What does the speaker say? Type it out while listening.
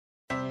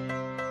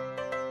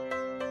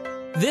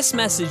This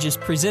message is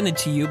presented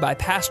to you by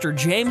Pastor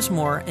James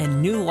Moore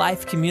and New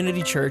Life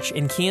Community Church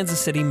in Kansas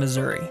City,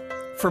 Missouri.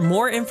 For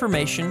more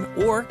information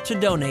or to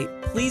donate,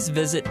 please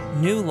visit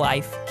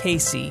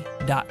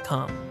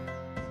newlifekc.com.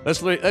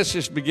 Let's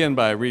just begin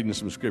by reading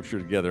some scripture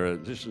together.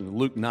 This is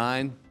Luke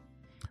 9. Can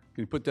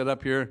you put that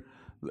up here?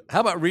 How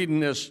about reading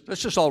this?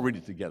 Let's just all read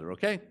it together,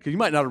 okay? Because you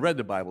might not have read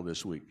the Bible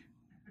this week.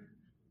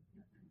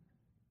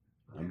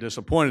 I'm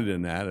disappointed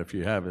in that if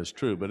you have, it's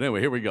true. But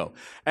anyway, here we go.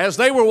 As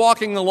they were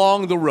walking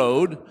along the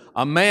road,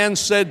 a man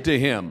said to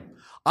him,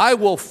 "I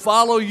will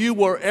follow you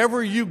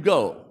wherever you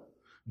go."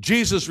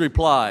 Jesus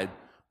replied,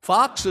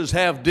 "Foxes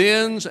have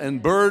dens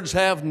and birds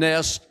have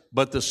nests,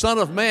 but the Son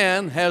of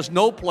Man has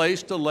no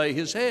place to lay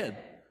his head."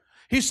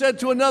 He said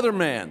to another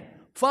man,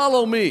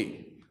 "Follow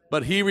me."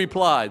 But he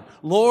replied,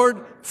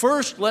 "Lord,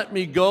 first let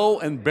me go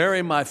and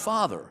bury my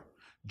father."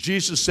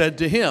 Jesus said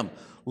to him,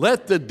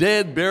 "Let the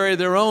dead bury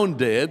their own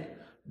dead,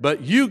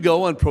 but you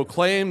go and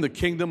proclaim the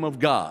kingdom of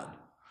God."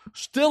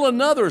 Still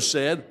another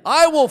said,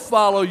 "I will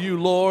follow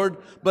you, Lord,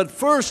 but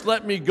first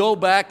let me go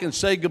back and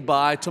say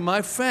goodbye to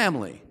my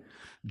family."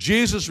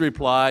 Jesus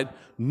replied,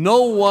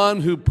 "No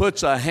one who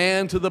puts a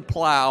hand to the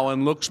plow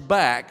and looks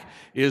back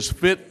is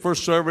fit for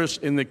service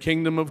in the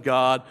kingdom of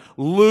God."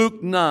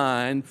 Luke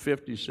 9,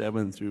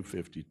 57 through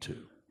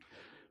 52.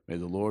 May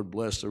the Lord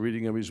bless the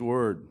reading of his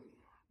word.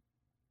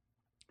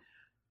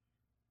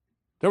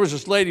 There was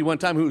this lady one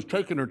time who was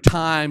taking her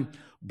time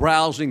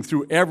browsing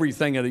through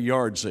everything at a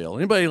yard sale.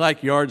 Anybody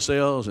like yard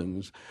sales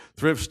and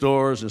thrift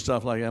stores and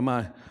stuff like that?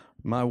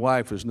 My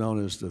wife is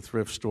known as the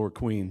thrift store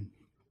queen.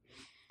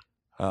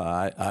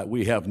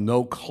 We have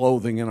no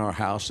clothing in our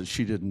house that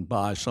she didn't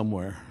buy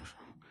somewhere.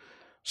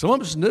 Some of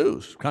it's new,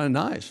 it's kind of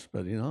nice,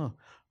 but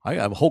I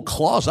have a whole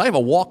closet. I have a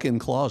walk-in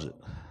closet.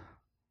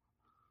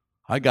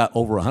 I got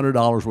over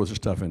 $100 worth of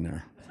stuff in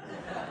there.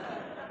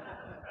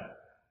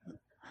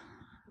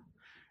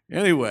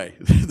 Anyway,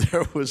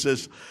 there was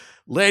this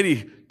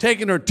lady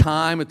taking her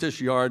time at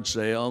this yard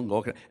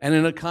sale, and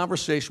in a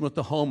conversation with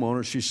the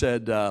homeowner, she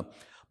said,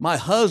 "My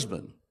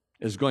husband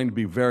is going to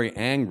be very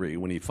angry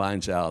when he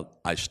finds out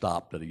I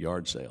stopped at a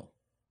yard sale."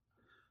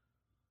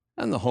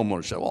 And the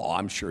homeowner said, "Well,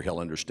 I'm sure he'll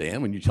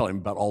understand when you tell him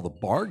about all the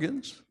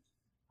bargains."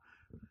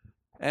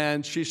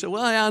 And she said,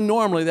 "Well, yeah,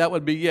 normally that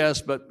would be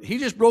yes, but he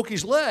just broke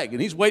his leg,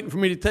 and he's waiting for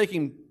me to take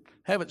him,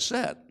 have it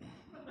set."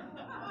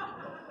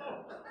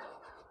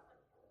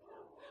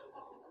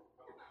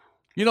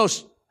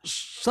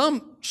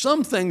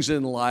 Some things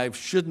in life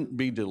shouldn't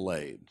be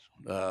delayed,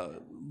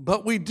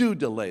 but we do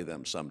delay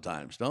them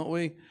sometimes, don't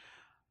we?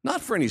 Not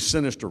for any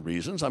sinister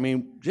reasons. I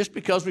mean, just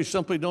because we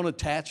simply don't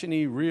attach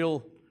any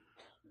real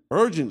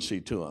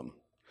urgency to them.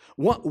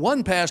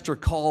 One pastor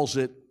calls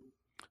it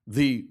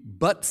the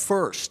 "but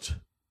first"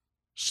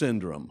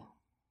 syndrome.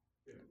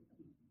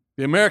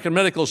 The American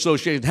Medical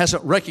Association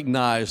hasn't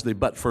recognized the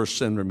 "but first"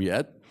 syndrome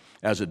yet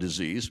as a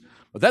disease,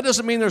 but that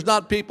doesn't mean there's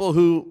not people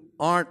who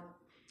aren't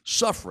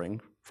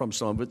suffering from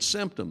some of its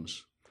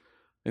symptoms.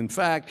 In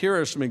fact, here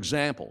are some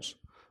examples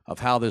of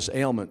how this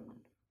ailment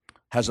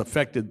has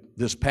affected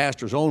this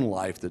pastor's own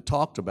life that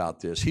talked about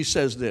this. He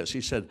says this,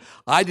 he said,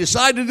 "I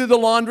decide to do the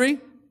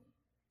laundry.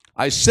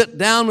 I sit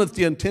down with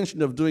the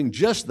intention of doing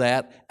just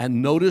that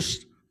and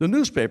notice the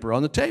newspaper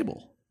on the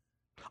table.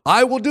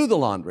 I will do the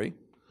laundry,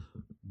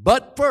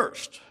 but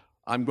first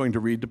I'm going to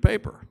read the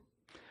paper.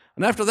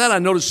 And after that I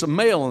notice some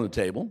mail on the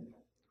table.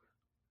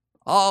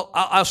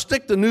 I'll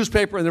stick the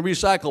newspaper in the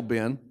recycle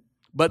bin,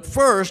 but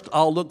first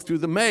I'll look through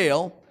the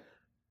mail,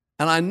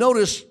 and I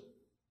notice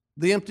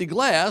the empty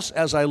glass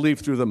as I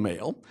leaf through the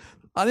mail,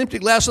 an empty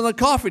glass on the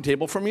coffee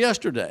table from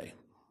yesterday.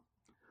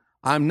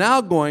 I'm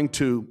now going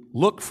to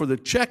look for the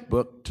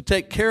checkbook to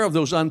take care of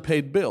those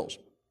unpaid bills.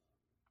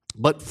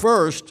 But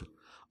first,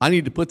 I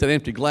need to put that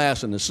empty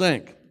glass in the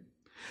sink.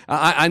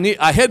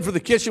 I head for the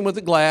kitchen with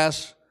the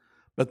glass,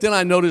 but then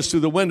I notice through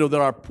the window that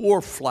our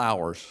poor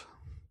flowers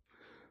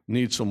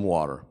need some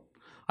water.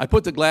 I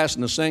put the glass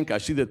in the sink. I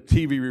see the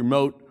TV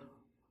remote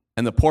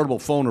and the portable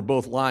phone are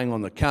both lying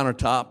on the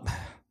countertop.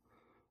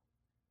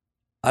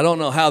 I don't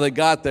know how they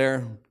got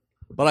there,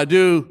 but I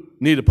do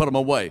need to put them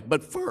away.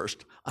 But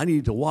first, I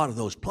need to water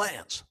those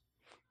plants."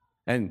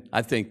 And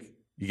I think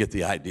you get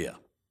the idea.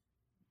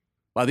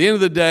 By the end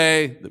of the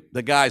day,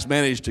 the guys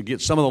managed to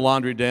get some of the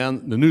laundry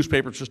done. The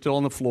newspapers are still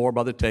on the floor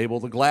by the table.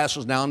 The glass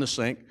is now in the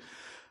sink.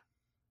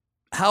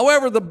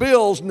 However, the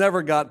bills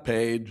never got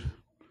paid.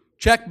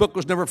 Checkbook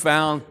was never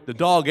found. The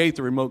dog ate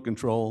the remote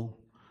control.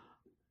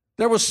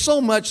 There was so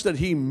much that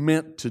he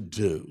meant to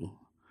do,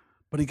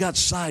 but he got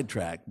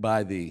sidetracked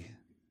by the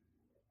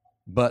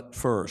 "but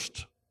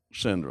first"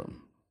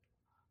 syndrome.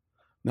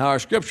 Now, our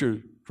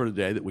scripture for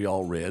today that we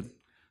all read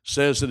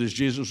says that as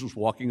Jesus was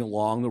walking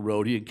along the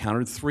road, he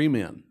encountered three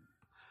men.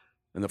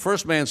 And the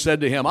first man said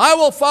to him, "I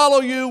will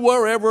follow you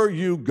wherever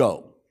you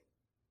go."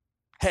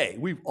 Hey,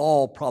 we've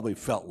all probably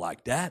felt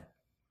like that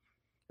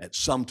at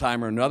some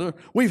time or another.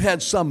 We've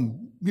had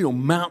some,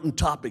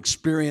 mountaintop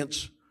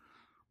experience.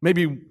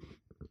 Maybe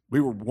we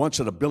were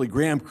once at a Billy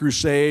Graham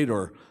crusade,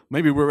 or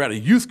maybe we were at a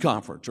youth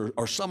conference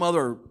or some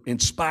other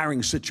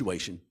inspiring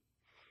situation,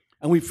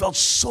 and we felt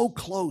so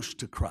close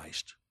to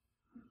Christ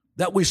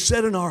that we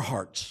said in our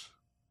hearts,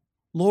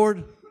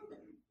 Lord,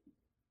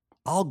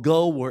 I'll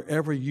go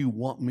wherever you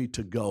want me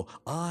to go.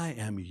 I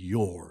am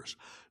yours.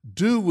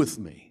 Do with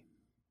me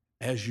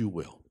as you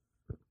will.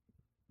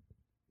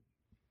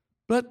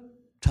 But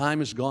time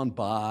has gone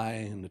by,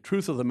 and the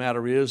truth of the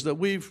matter is that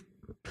we've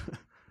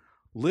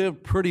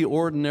lived pretty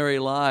ordinary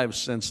lives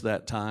since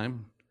that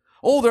time.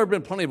 Oh, there have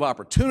been plenty of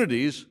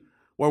opportunities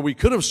where we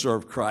could have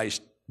served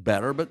Christ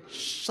better, but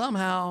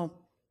somehow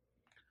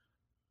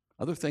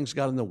other things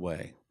got in the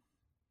way.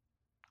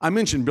 I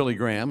mentioned Billy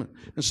Graham,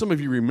 and some of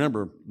you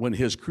remember when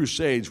his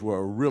crusades were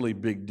a really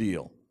big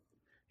deal.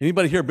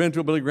 Anybody here been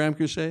to a Billy Graham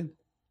crusade?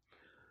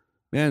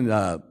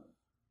 Man,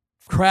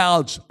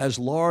 crowds as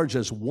large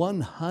as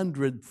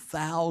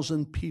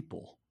 100,000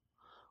 people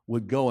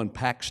would go and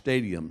pack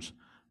stadiums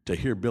to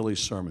hear Billy's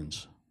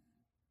sermons.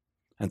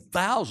 And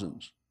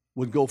thousands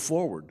would go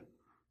forward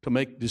to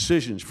make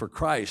decisions for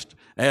Christ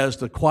as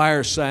the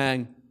choir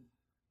sang,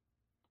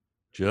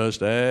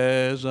 just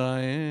as I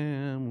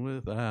am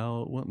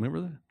without, what,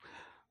 remember that?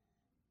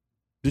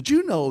 Did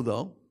you know,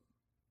 though,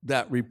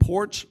 that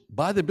reports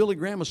by the Billy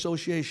Graham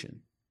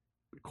Association,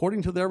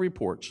 according to their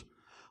reports,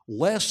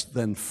 less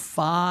than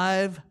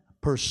 5%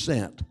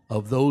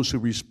 of those who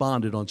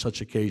responded on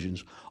such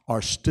occasions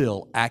are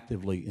still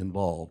actively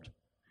involved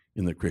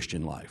in the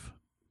Christian life?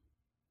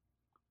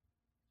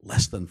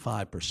 Less than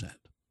 5%.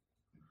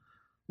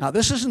 Now,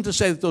 this isn't to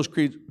say that those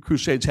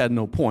crusades had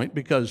no point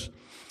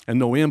and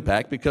no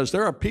impact, because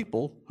there are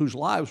people whose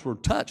lives were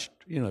touched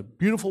in a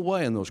beautiful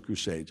way in those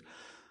crusades.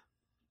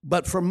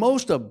 But for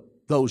most of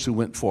those who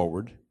went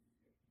forward,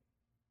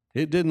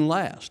 it didn't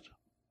last.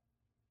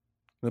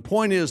 The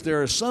point is,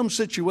 there are some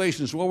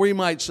situations where we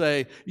might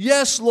say,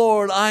 yes,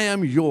 Lord, I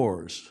am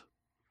yours.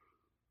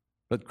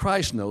 But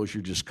Christ knows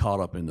you're just caught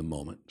up in the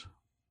moment.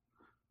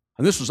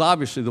 And this was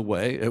obviously the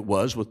way it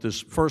was with this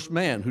first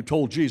man who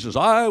told Jesus,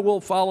 I will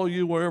follow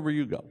you wherever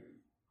you go.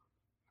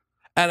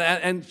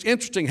 And it's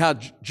interesting how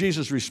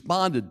Jesus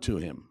responded to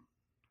him.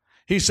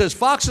 He says,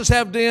 foxes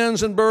have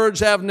dens and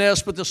birds have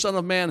nests, but the Son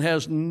of Man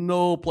has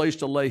no place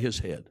to lay his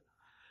head.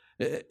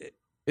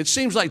 It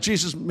seems like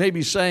Jesus may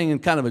be saying in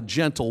kind of a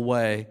gentle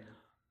way,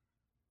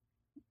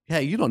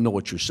 hey, you don't know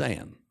what you're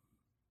saying.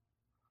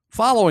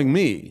 Following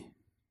me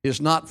is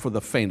not for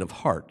the faint of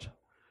heart.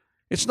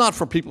 It's not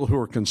for people who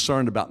are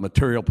concerned about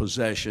material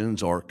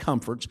possessions or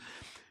comforts.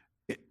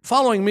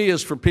 Following me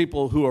is for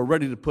people who are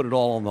ready to put it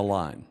all on the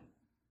line.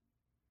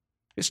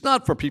 It's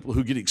not for people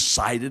who get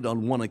excited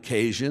on one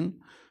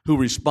occasion, who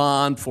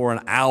respond for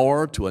an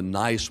hour to a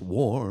nice,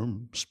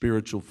 warm,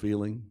 spiritual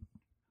feeling.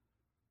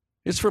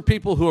 It's for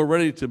people who are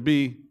ready to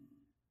be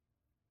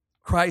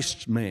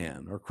Christ's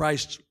man or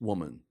Christ's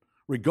woman,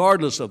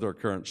 regardless of their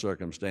current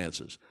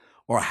circumstances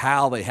or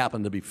how they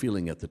happen to be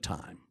feeling at the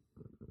time.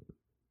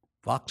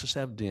 Foxes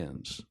have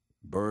dens,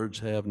 birds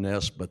have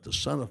nests, but the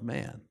Son of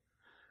Man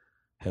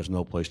has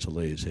no place to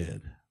lay his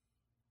head.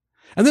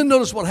 And then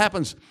notice what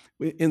happens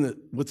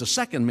with the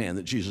second man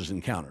that Jesus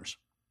encounters.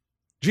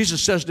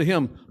 Jesus says to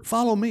him,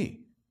 follow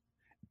me.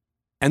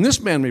 And this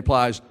man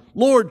replies,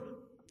 Lord,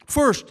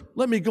 first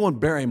let me go and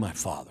bury my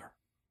father.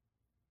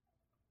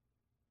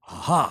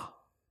 Aha!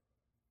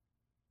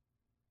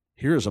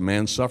 Here's a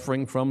man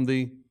suffering from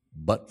the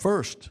but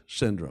first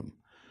syndrome.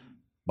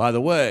 By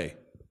the way,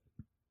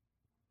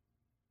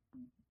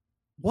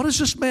 what is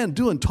this man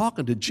doing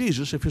talking to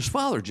Jesus if his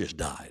father just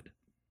died?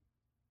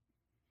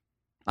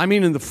 I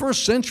mean, in the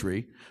first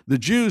century, the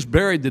Jews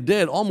buried the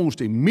dead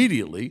almost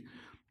immediately,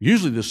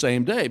 usually the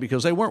same day,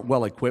 because they weren't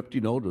well equipped,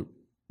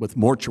 with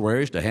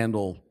mortuaries to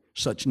handle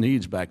such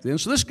needs back then.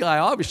 So this guy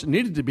obviously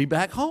needed to be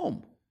back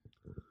home.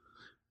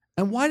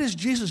 And why does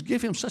Jesus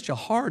give him such a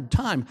hard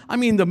time? I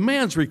mean, the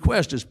man's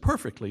request is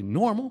perfectly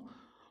normal.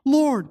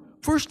 Lord,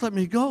 first let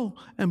me go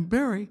and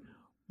bury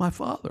my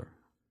father.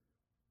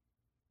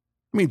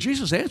 I mean,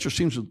 Jesus' answer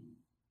seems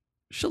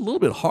just a little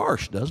bit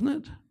harsh, doesn't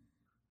it?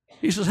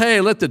 He says, hey,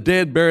 let the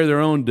dead bury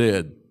their own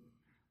dead,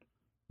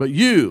 but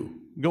you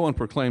go and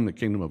proclaim the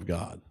kingdom of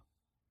God.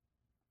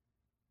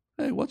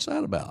 Hey, what's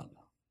that about?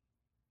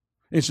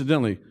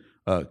 Incidentally,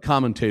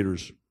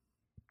 commentators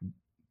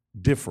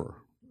differ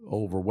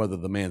over whether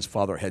the man's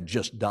father had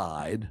just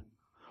died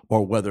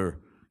or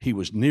whether he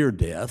was near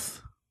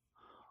death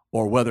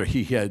or whether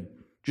he had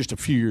just a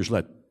few years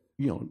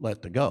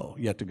yet to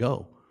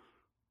go.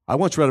 I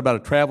once read about a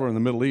traveler in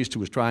the Middle East who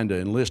was trying to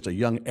enlist a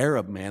young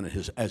Arab man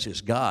as his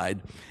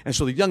guide. And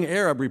so the young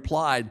Arab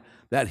replied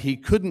that he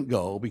couldn't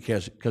go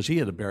because he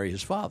had to bury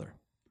his father.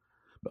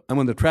 And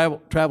when the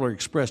traveler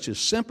expressed his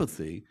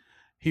sympathy,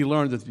 he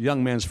learned that the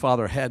young man's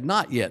father had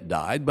not yet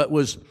died, but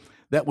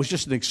that was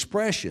just an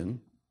expression,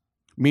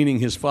 meaning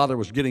his father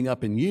was getting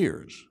up in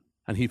years,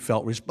 and he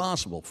felt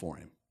responsible for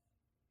him.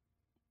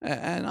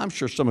 And I'm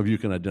sure some of you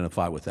can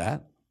identify with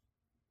that.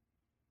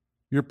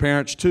 Your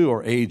parents, too,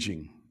 are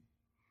aging.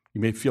 You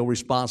may feel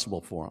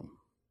responsible for them.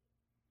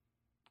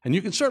 And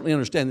you can certainly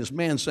understand this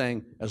man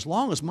saying, as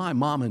long as my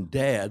mom and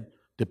dad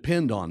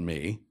depend on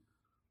me,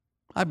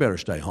 I better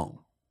stay home.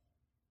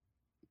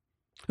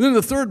 And then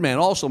the third man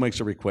also makes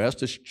a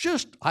request. It's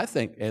just, I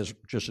think,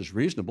 just as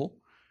reasonable.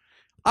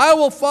 I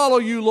will follow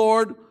you,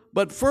 Lord,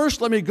 but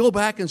first let me go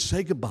back and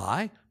say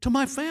goodbye to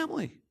my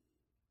family.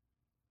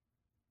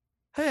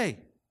 Hey,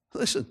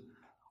 listen,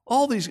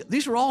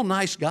 these are all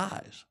nice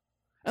guys,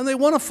 and they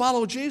want to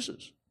follow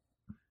Jesus.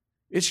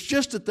 It's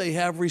just that they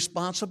have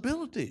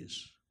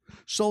responsibilities.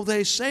 So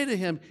they say to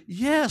him,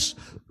 yes,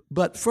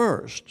 but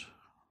first.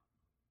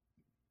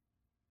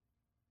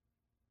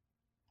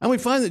 And we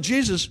find that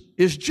Jesus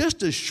is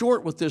just as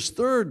short with this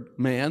third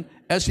man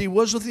as he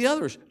was with the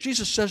others.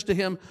 Jesus says to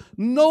him,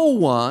 no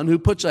one who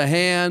puts a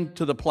hand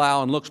to the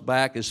plow and looks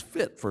back is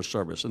fit for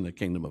service in the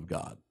kingdom of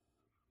God.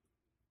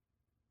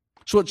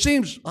 So it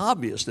seems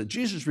obvious that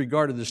Jesus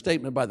regarded the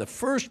statement by the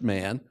first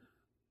man,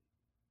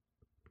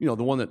 the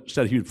one that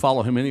said he would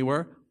follow him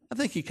anywhere, I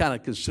think he kind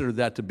of considered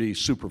that to be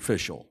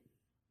superficial.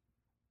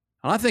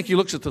 And I think he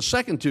looks at the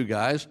second two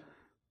guys,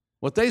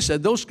 what they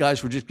said, those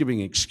guys were just giving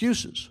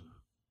excuses.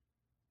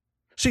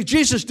 See,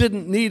 Jesus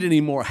didn't need any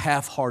more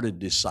half-hearted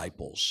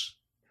disciples.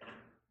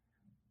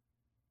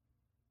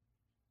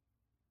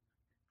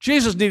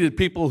 Jesus needed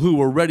people who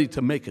were ready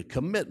to make a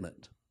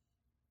commitment.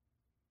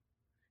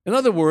 In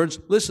other words,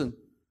 listen,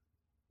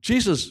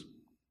 Jesus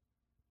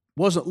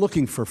wasn't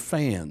looking for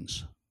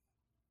fans.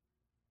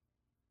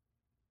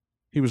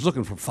 He was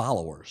looking for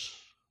followers.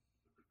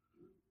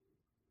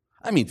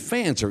 I mean,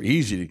 fans are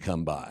easy to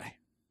come by.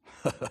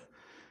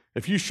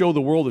 If you show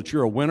the world that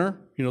you're a winner,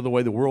 the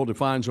way the world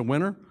defines a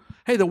winner,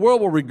 hey, the world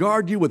will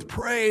regard you with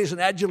praise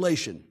and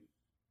adulation.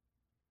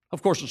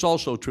 Of course, it's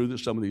also true that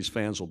some of these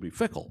fans will be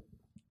fickle.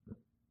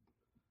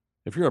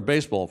 If you're a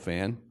baseball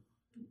fan,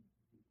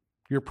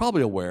 you're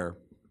probably aware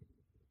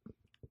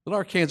that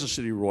our Kansas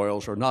City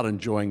Royals are not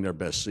enjoying their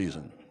best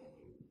season.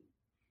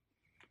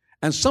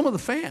 And some of the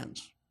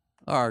fans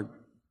are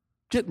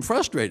getting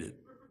frustrated.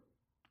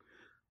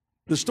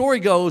 The story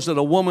goes that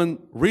a woman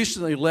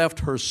recently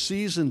left her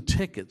season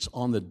tickets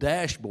on the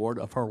dashboard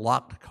of her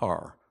locked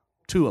car,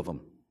 2 of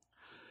them.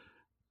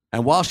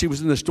 And while she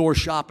was in the store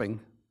shopping,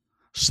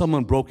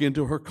 someone broke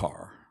into her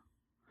car.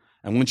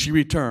 And when she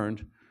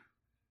returned,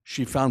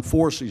 she found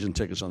 4 season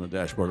tickets on the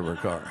dashboard of her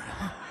car.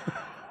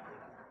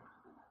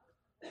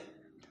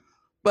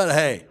 But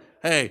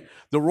hey,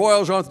 the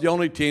Royals aren't the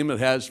only team that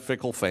has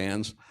fickle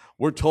fans.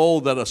 We're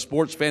told that a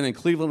sports fan in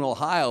Cleveland,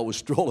 Ohio, was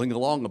strolling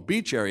along a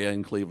beach area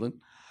in Cleveland,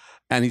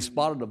 and he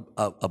spotted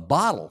a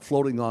bottle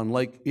floating on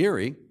Lake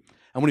Erie.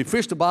 And when he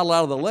fished the bottle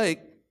out of the lake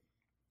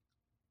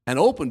and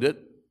opened it,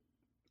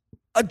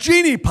 a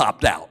genie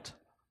popped out.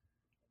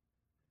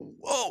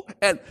 Whoa!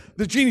 And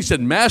the genie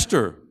said,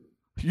 Master,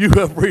 you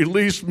have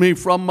released me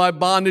from my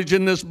bondage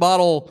in this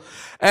bottle.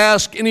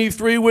 Ask any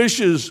 3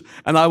 wishes,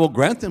 and I will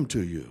grant them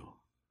to you.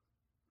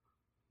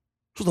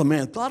 So the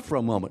man thought for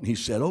a moment, and he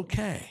said,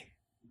 okay,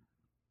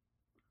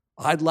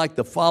 I'd like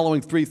the following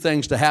 3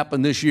 things to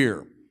happen this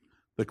year.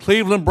 The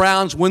Cleveland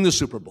Browns win the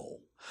Super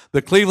Bowl.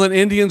 The Cleveland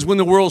Indians win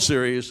the World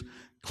Series.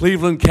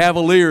 Cleveland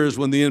Cavaliers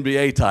win the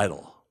NBA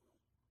title.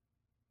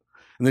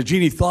 And the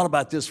genie thought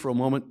about this for a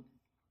moment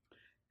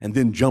and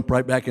then jumped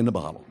right back in the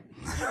bottle.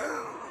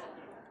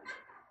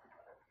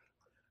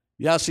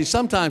 Yeah, see,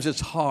 sometimes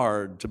it's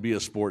hard to be a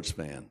sports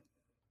fan.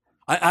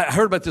 I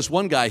heard about this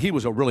one guy. He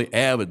was a really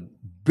avid,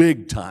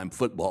 big-time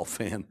football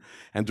fan.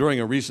 And during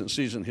a recent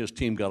season, his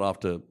team got off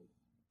to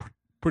a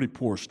pretty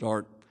poor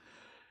start.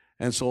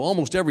 And so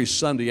almost every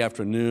Sunday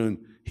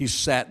afternoon, he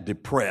sat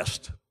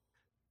depressed,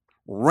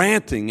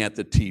 ranting at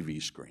the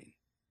TV screen.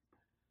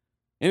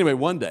 Anyway,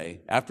 one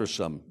day, after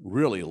some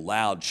really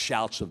loud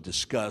shouts of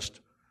disgust,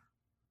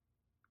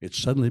 it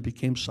suddenly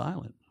became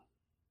silent.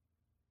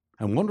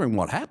 And wondering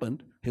what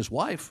happened, his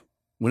wife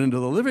went into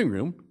the living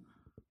room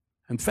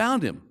and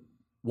found him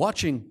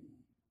watching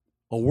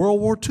a World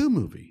War II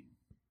movie.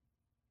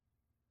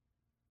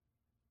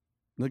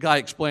 And the guy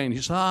explained,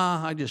 he said,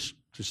 I just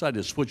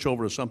decided to switch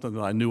over to something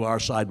that I knew our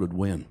side would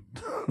win.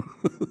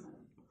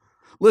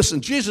 Listen,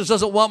 Jesus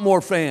doesn't want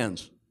more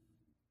fans.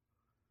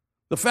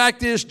 The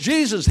fact is,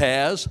 Jesus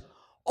has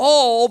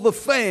all the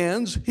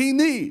fans he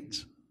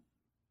needs.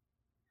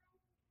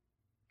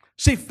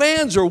 See,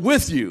 fans are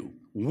with you,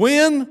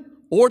 win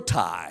or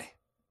tie.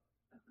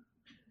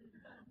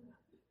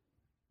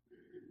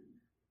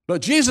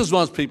 But Jesus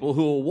wants people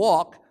who will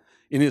walk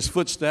in his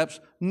footsteps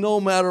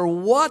no matter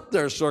what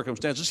their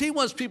circumstances. He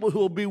wants people who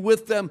will be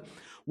with them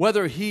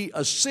whether he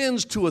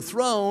ascends to a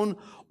throne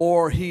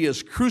or he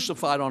is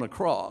crucified on a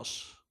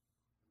cross.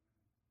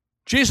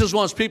 Jesus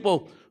wants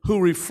people who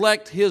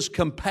reflect his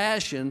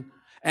compassion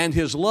and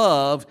his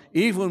love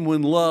even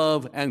when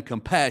love and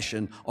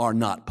compassion are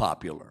not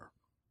popular.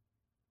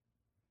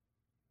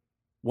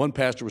 One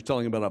pastor was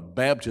telling about a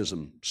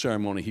baptism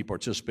ceremony he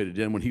participated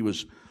in when he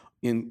was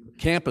in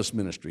campus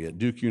ministry at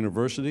Duke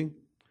University.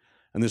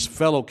 And this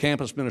fellow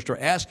campus minister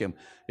asked him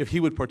if he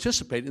would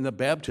participate in the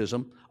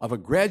baptism of a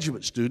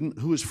graduate student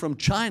who was from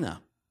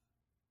China.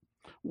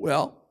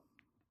 Well,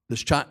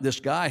 this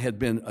guy had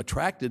been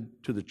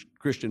attracted to the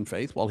Christian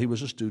faith while he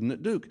was a student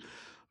at Duke.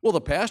 Well,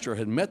 the pastor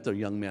had met the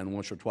young man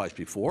once or twice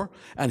before,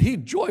 and he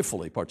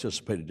joyfully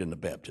participated in the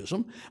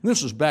baptism. And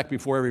this was back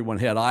before everyone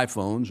had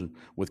iPhones and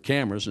with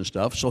cameras and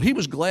stuff, so he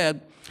was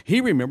glad he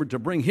remembered to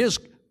bring his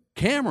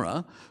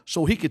camera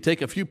so he could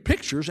take a few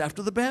pictures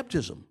after the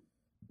baptism.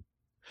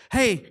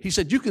 Hey, he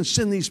said, you can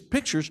send these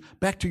pictures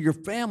back to your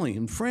family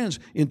and friends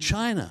in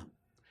China.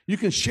 You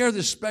can share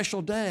this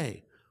special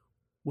day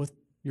with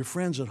your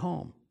friends at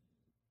home.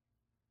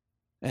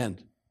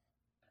 And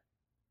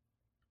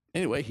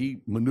anyway,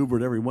 he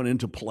maneuvered everyone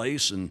into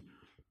place and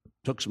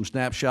took some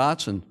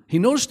snapshots, and he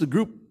noticed the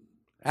group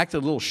acted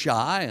a little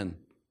shy and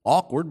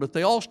awkward, but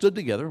they all stood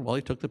together while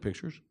he took the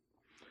pictures.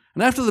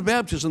 And after the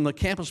baptism, the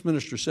campus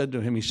minister said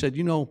to him, he said,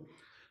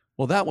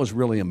 well, that was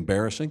really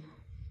embarrassing,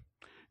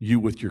 you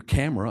with your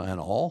camera and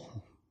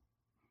all.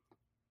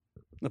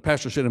 The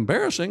pastor said,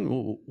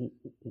 embarrassing?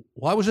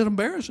 Why was it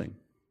embarrassing?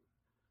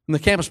 And the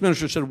campus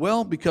minister said,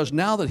 well, because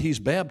now that he's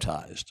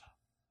baptized,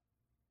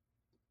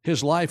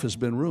 his life has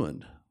been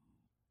ruined.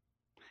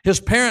 His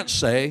parents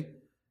say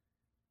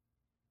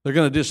they're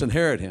going to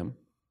disinherit him.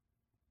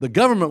 The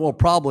government will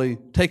probably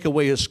take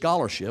away his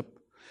scholarship.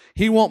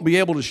 He won't be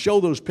able to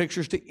show those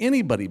pictures to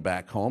anybody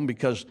back home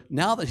because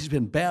now that he's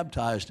been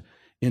baptized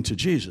into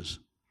Jesus,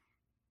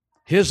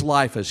 his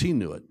life as he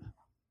knew it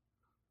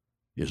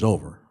is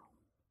over.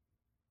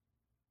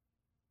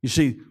 You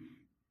see,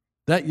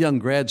 that young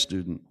grad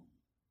student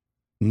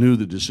knew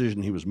the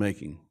decision he was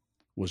making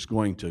was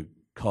going to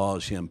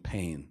cause him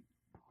pain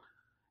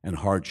and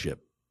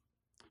hardship.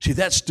 See,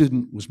 that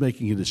student was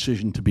making a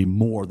decision to be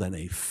more than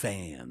a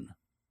fan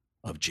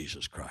of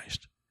Jesus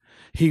Christ.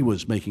 He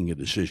was making a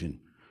decision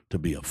to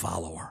be a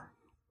follower.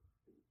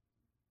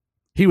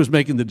 He was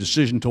making the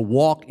decision to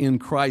walk in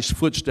Christ's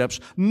footsteps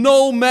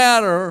no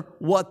matter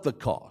what the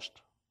cost.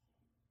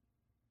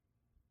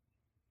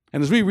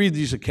 And as we read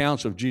these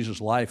accounts of Jesus'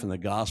 life in the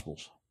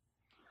Gospels,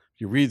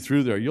 if you read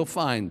through there, you'll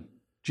find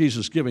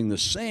Jesus giving the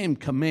same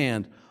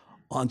command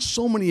on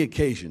so many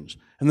occasions.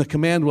 And the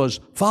command was,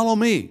 follow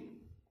me.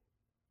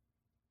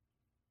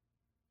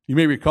 You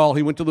may recall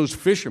he went to those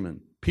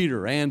fishermen,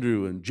 Peter,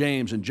 Andrew, and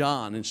James, and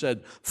John, and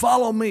said,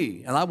 follow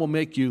me, and I will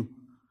make you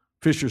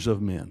fishers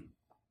of men.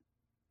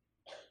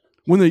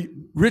 When the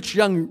rich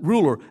young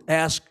ruler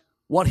asked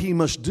what he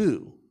must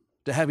do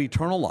to have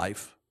eternal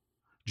life,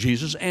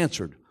 Jesus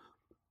answered.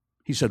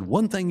 He said,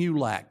 one thing you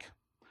lack.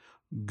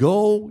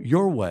 Go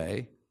your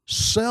way,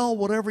 sell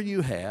whatever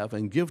you have,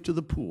 and give to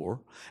the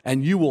poor,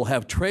 and you will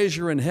have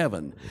treasure in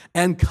heaven.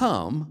 And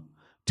come,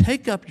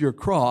 take up your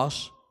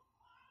cross,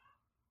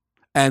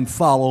 and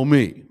follow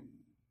me.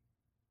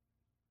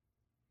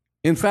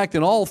 In fact,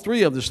 in all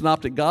three of the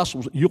Synoptic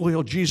Gospels, you'll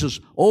hear Jesus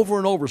over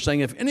and over saying,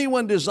 if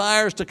anyone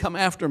desires to come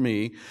after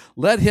me,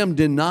 let him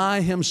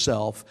deny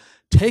himself,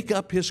 take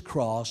up his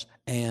cross,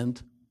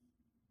 and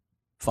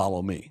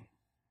follow me.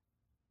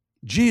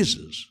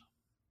 Jesus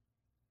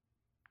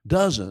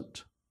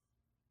doesn't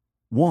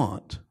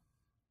want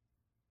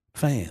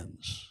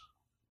fans.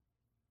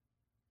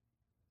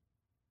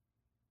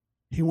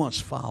 He wants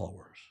followers.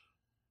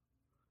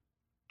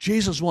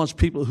 Jesus wants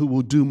people who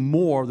will do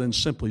more than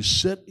simply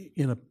sit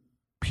in a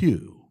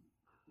pew,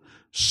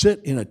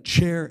 sit in a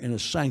chair in a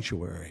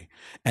sanctuary,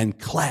 and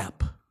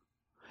clap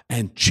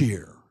and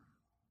cheer.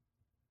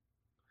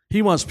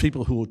 He wants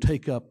people who will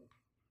take up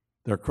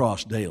their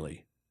cross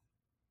daily.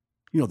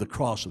 You know, the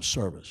cross of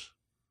service,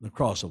 the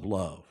cross of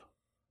love.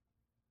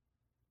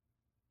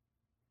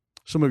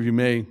 Some of you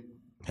may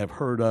have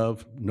heard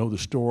of, know the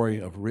story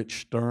of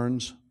Rich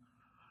Stearns.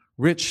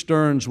 Rich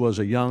Stearns was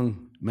a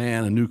young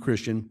man, a new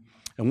Christian,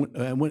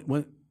 and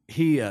when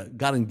he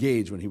got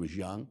engaged when he was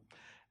young,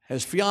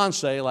 his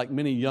fiancee, like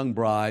many young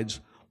brides,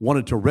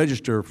 wanted to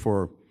register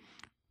for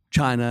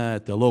China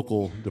at the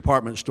local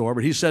department store,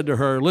 but he said to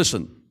her,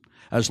 listen,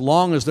 as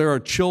long as there are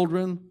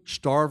children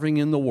starving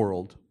in the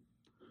world,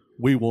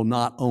 we will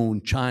not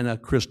own china,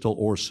 crystal,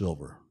 or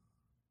silver.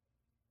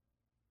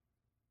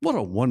 What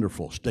a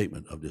wonderful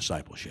statement of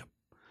discipleship.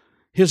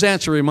 His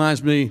answer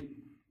reminds me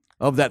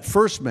of that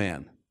first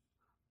man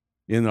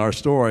in our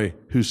story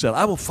who said,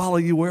 I will follow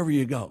you wherever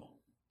you go.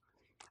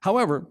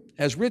 However,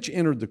 as Rich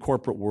entered the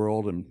corporate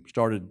world and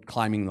started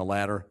climbing the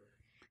ladder,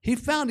 he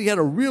found he had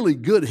a really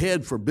good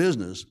head for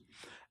business.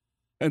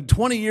 And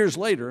 20 years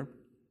later,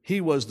 he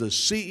was the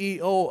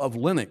CEO of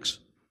Lennox,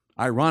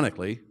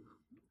 ironically,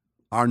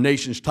 our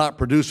nation's top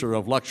producer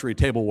of luxury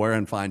tableware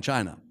and fine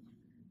china.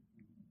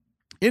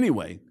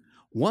 Anyway,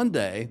 one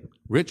day,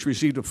 Rich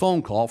received a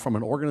phone call from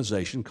an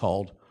organization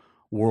called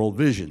World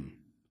Vision,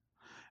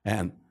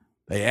 and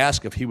they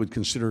asked if he would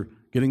consider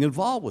getting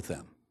involved with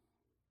them.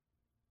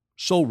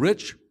 So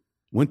Rich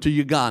went to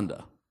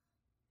Uganda,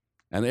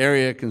 an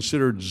area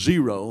considered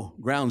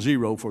ground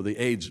zero for the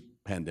AIDS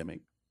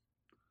pandemic.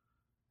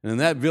 And in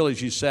that village,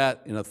 he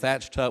sat in a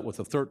thatched hut with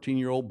a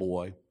 13-year-old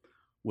boy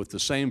with the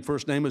same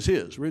first name as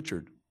his,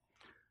 Richard.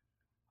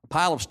 A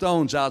pile of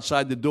stones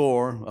outside the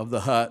door of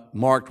the hut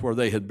marked where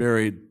they had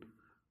buried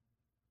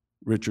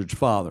Richard's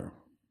father,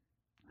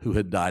 who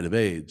had died of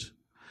AIDS,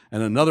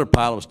 and another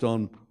pile of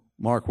stone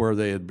marked where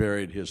they had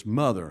buried his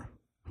mother,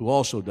 who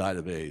also died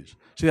of AIDS.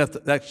 See,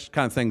 that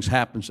kind of things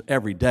happens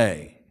every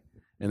day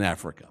in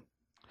Africa.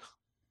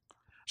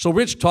 So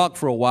Rich talked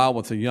for a while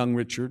with a young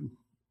Richard,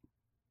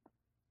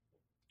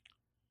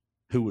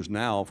 who was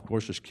now, of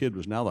course, this kid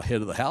was now the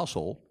head of the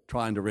household,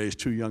 trying to raise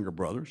 2 younger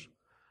brothers.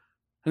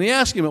 And he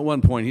asked him at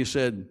one point, he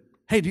said,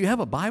 "Hey, do you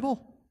have a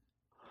Bible?"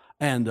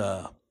 And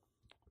the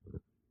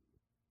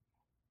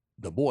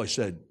boy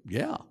said,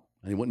 "Yeah."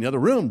 And he went in the other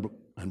room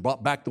and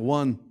brought back the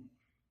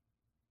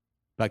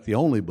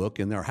only book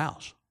in their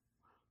house.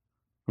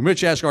 And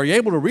Rich asked, "Are you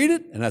able to read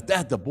it?" And at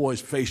that, the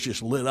boy's face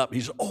just lit up.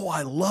 He said, "Oh,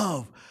 I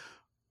love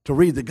to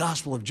read the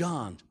Gospel of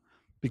John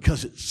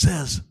because it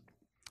says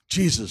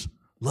Jesus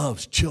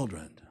loves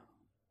children."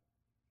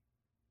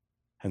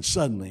 And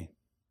suddenly,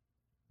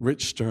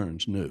 Rich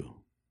Stearns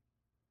knew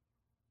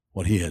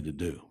what he had to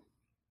do.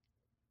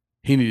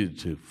 He needed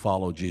to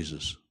follow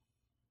Jesus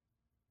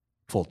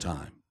full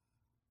time.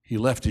 He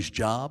left his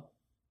job,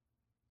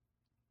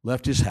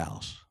 left his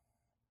house,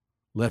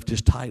 left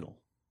his title,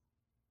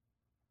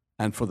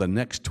 and for the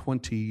next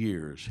 20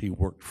 years, he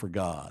worked for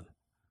God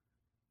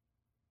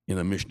in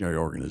a missionary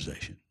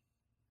organization.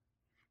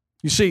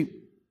 You see,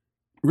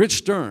 Rich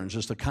Stearns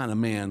is the kind of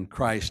man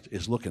Christ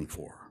is looking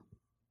for.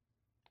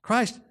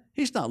 Christ,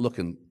 he's not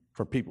looking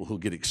for people who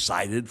get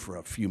excited for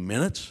a few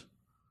minutes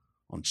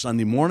on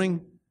Sunday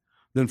morning,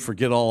 then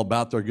forget all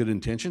about their good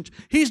intentions.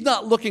 He's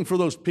not looking for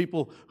those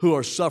people who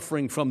are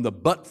suffering from the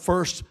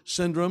but-first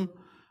syndrome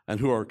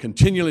and who are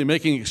continually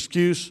making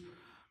excuse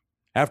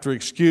after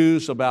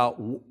excuse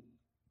about,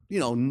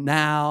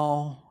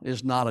 now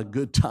is not a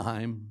good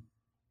time.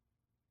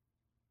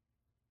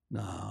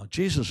 No,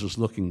 Jesus is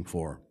looking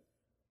for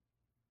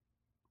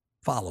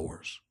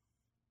followers,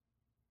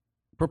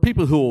 for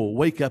people who will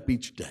wake up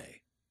each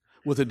day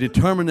with a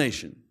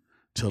determination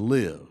to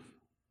live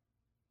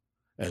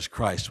as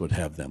Christ would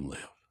have them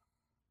live.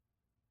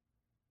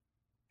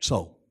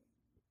 So,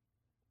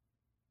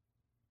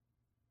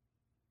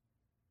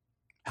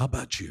 how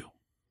about you?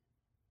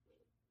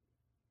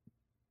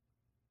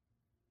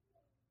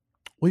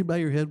 Will you bow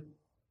your head?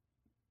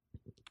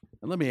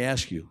 And let me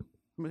ask you,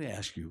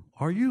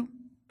 are you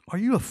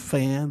a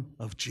fan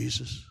of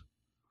Jesus?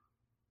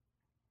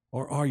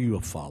 Or are you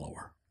a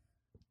follower?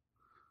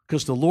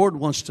 Because the Lord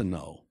wants to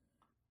know,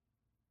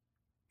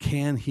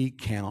 can He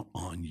count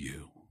on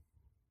you?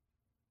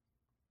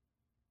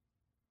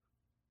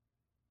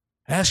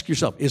 Ask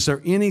yourself, is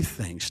there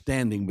anything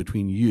standing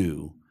between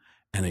you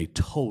and a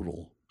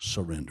total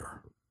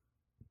surrender?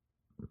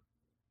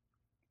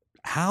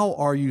 How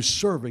are you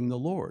serving the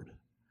Lord?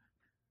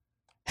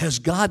 Has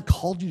God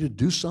called you to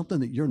do something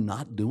that you're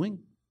not doing?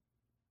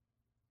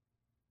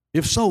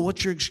 If so,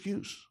 what's your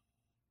excuse?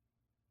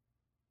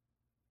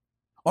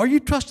 Are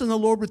you trusting the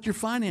Lord with your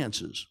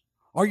finances?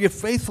 Are you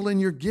faithful in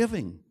your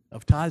giving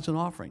of tithes and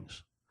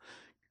offerings?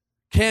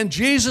 Can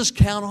Jesus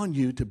count on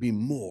you to be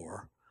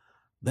more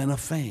than a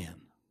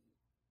fan?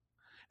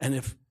 And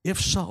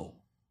if so,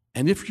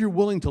 and if you're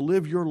willing to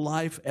live your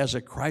life as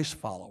a Christ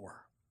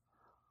follower,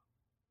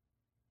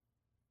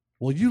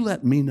 will you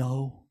let me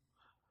know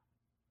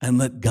and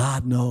let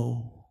God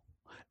know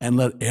and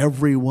let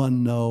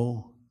everyone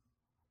know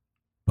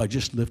by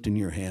just lifting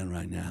your hand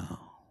right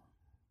now?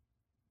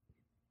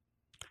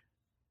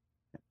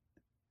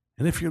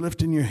 And if you're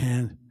lifting your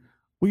hand,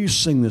 will you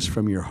sing this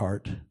from your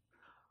heart?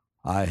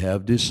 I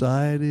have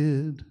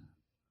decided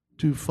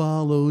to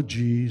follow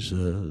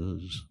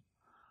Jesus.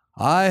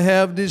 I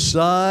have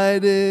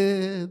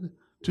decided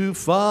to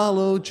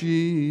follow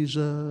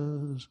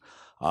Jesus.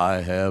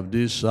 I have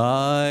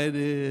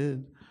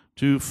decided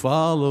to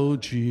follow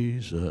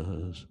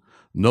Jesus.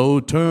 No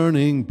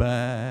turning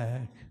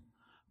back,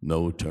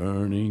 no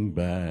turning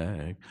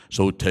back.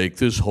 So take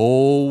this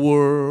whole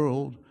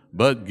world,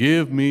 but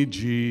give me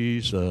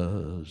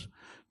Jesus.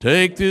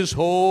 Take this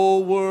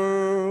whole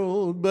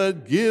world,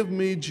 but give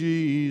me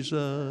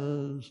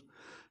Jesus.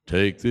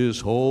 Take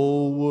this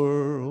whole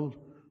world,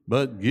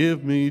 but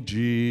give me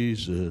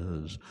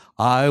Jesus.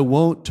 I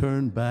won't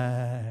turn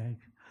back.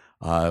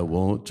 I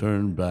won't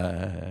turn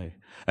back.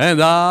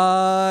 And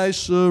I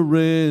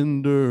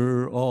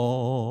surrender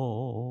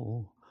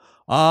all.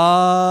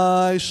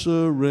 I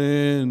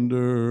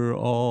surrender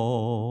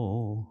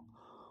all.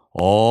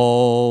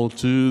 All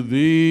to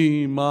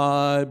Thee,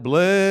 my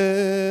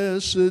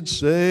blessed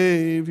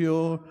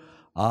Savior,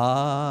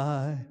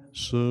 I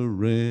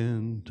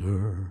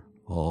surrender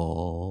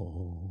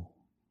all.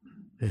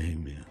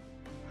 Amen.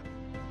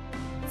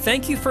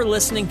 Thank you for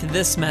listening to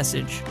this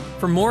message.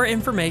 For more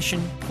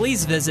information,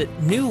 please visit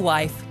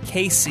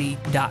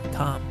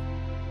newlifekc.com.